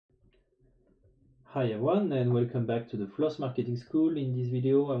Hi everyone and welcome back to the Floss Marketing School. In this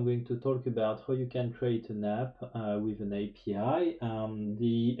video I'm going to talk about how you can create an app with an API.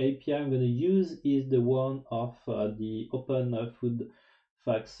 The API I'm going to use is the one of the Open Food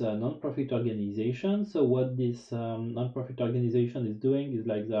Facts non-profit organization. So what this non-profit organization is doing is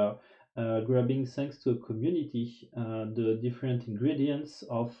like they're grabbing, thanks to a community, the different ingredients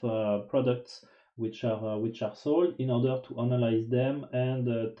of products which are sold in order to analyze them and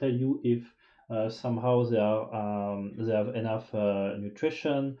tell you if somehow they have enough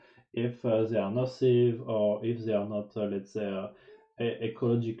nutrition, if they are nocive, or if they are not, let's say,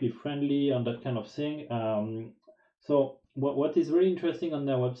 ecologically friendly, and that kind of thing. So what is really interesting on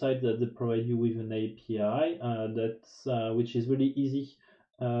their website that they provide you with an API that's which is really easy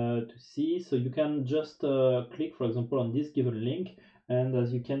to see. So you can just click, for example, on this given link, and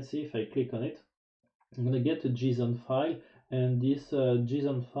as you can see, if I click on it, I'm gonna get a JSON file, and this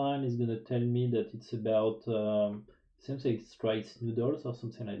JSON file is gonna tell me that it's about seems like it's rice noodles or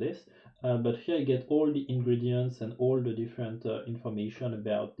something like this. But here I get all the ingredients and all the different information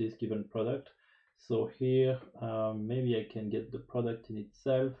about this given product. So here maybe I can get the product in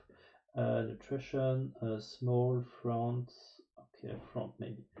itself, nutrition, small front, okay, front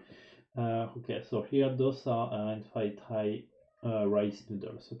maybe. Okay, so here those are identified high rice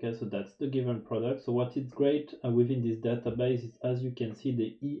noodles. Okay, so that's the given product. So what is great within this database is, as you can see,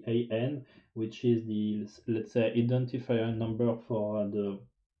 the EAN, which is the, let's say, identifier number for the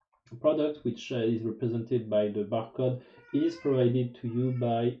product, which is represented by the barcode, is provided to you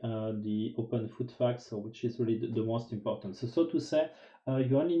by the Open Food Facts, so which is really the most important. So to say,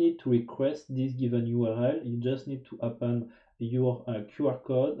 you only need to request this given URL. You just need to open your QR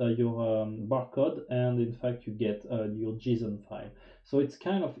code, your barcode, and in fact you get your JSON file. So it's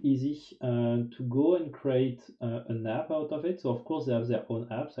kind of easy to go and create an app out of it. So of course they have their own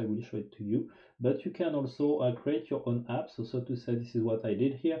apps. I will show it to you, but you can also create your own app. So to say, this is what I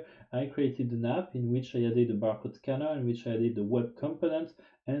did here. I created an app in which I added a barcode scanner, in which I added the web component,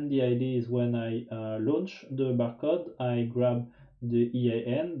 and the idea is when I launch the barcode, I grab the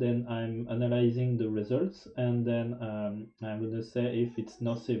EAN, then I'm analyzing the results, and then I'm going to say if it's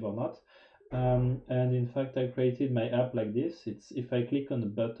nocive or not. And in fact, I created my app like this. It's if I click on the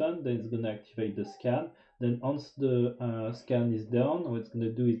button, then it's going to activate the scan. Then once the scan is done, what it's going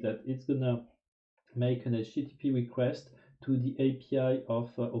to do is that it's going to make an HTTP request to the API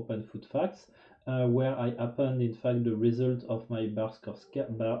of Open Food Facts, where I append in fact the result of my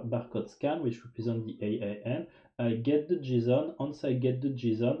barcode scan, which represents the AAN. I get the JSON. Once I get the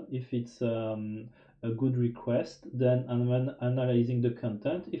JSON, if it's a good request, then I'm analyzing the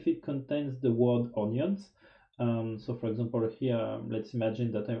content. If it contains the word onions, so for example here, let's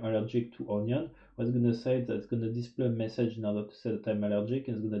imagine that I'm allergic to onion. What's going to say is that it's going to display a message in order to say that I'm allergic,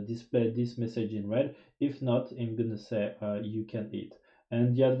 and it's going to display this message in red. If not, I'm going to say you can eat.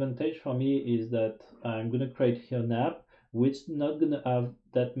 And the advantage for me is that I'm going to create here an app which is not going to have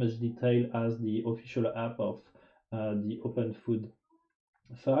that much detail as the official app of the Open Food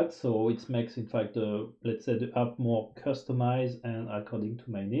Facts. So it makes in fact let's say the app more customized and according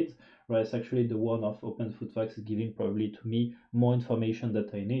to my needs, whereas actually the one of Open Food Facts is giving probably to me more information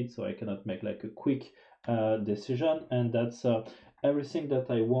that I need, so I cannot make like a quick decision. And that's everything that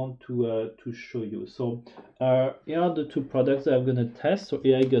I want to show you. So here are the two products that I'm going to test. So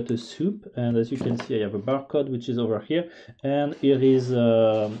here I got a soup, and as you can see I have a barcode which is over here, and here is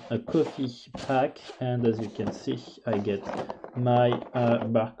a coffee pack, and as you can see I get my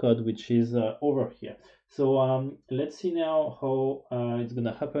barcode which is over here. So let's see now how it's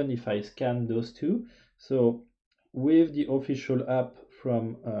gonna happen if I scan those two. So with the official app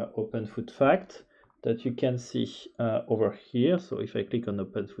from Open Food Facts that you can see over here. So if I click on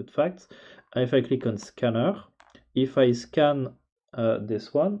Open Food Facts, if I click on scanner, if I scan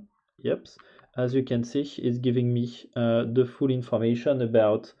this one, yep, as you can see it's giving me the full information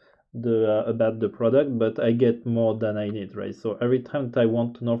about the product, but I get more than I need, right? So every time that I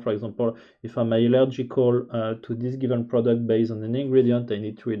want to know, for example, if I'm allergical to this given product based on an ingredient, I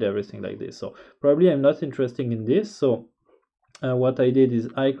need to read everything like this. So probably I'm not interested in this. So what I did is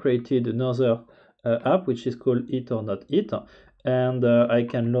I created another app which is called Eat or Not Eat, and I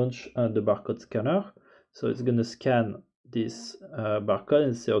can launch the barcode scanner. So it's going to scan this barcode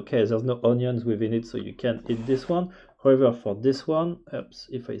and say, okay, there's no onions within it, so you can't eat this one. However, for this one, oops,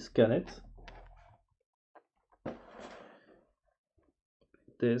 if I scan it,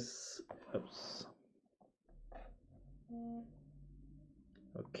 this, oops.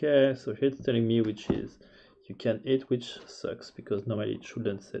 Okay, so here it's telling me which is you can eat, which sucks because normally it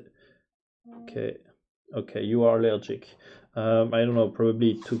shouldn't say. Okay, okay, you are allergic. I don't know,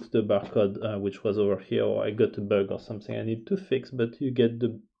 probably it took the barcode which was over here, or I got a bug or something I need to fix. But you get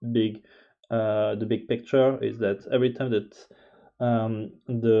the big picture is that every time that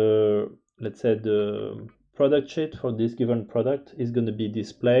let's say the product sheet for this given product is going to be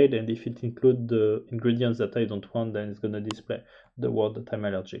displayed, and if it includes the ingredients that I don't want, then it's going to display the word that I'm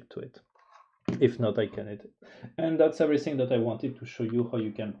allergic to it. If not, I can edit. And that's everything that I wanted to show you how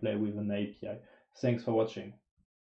you can play with an API. Thanks for watching.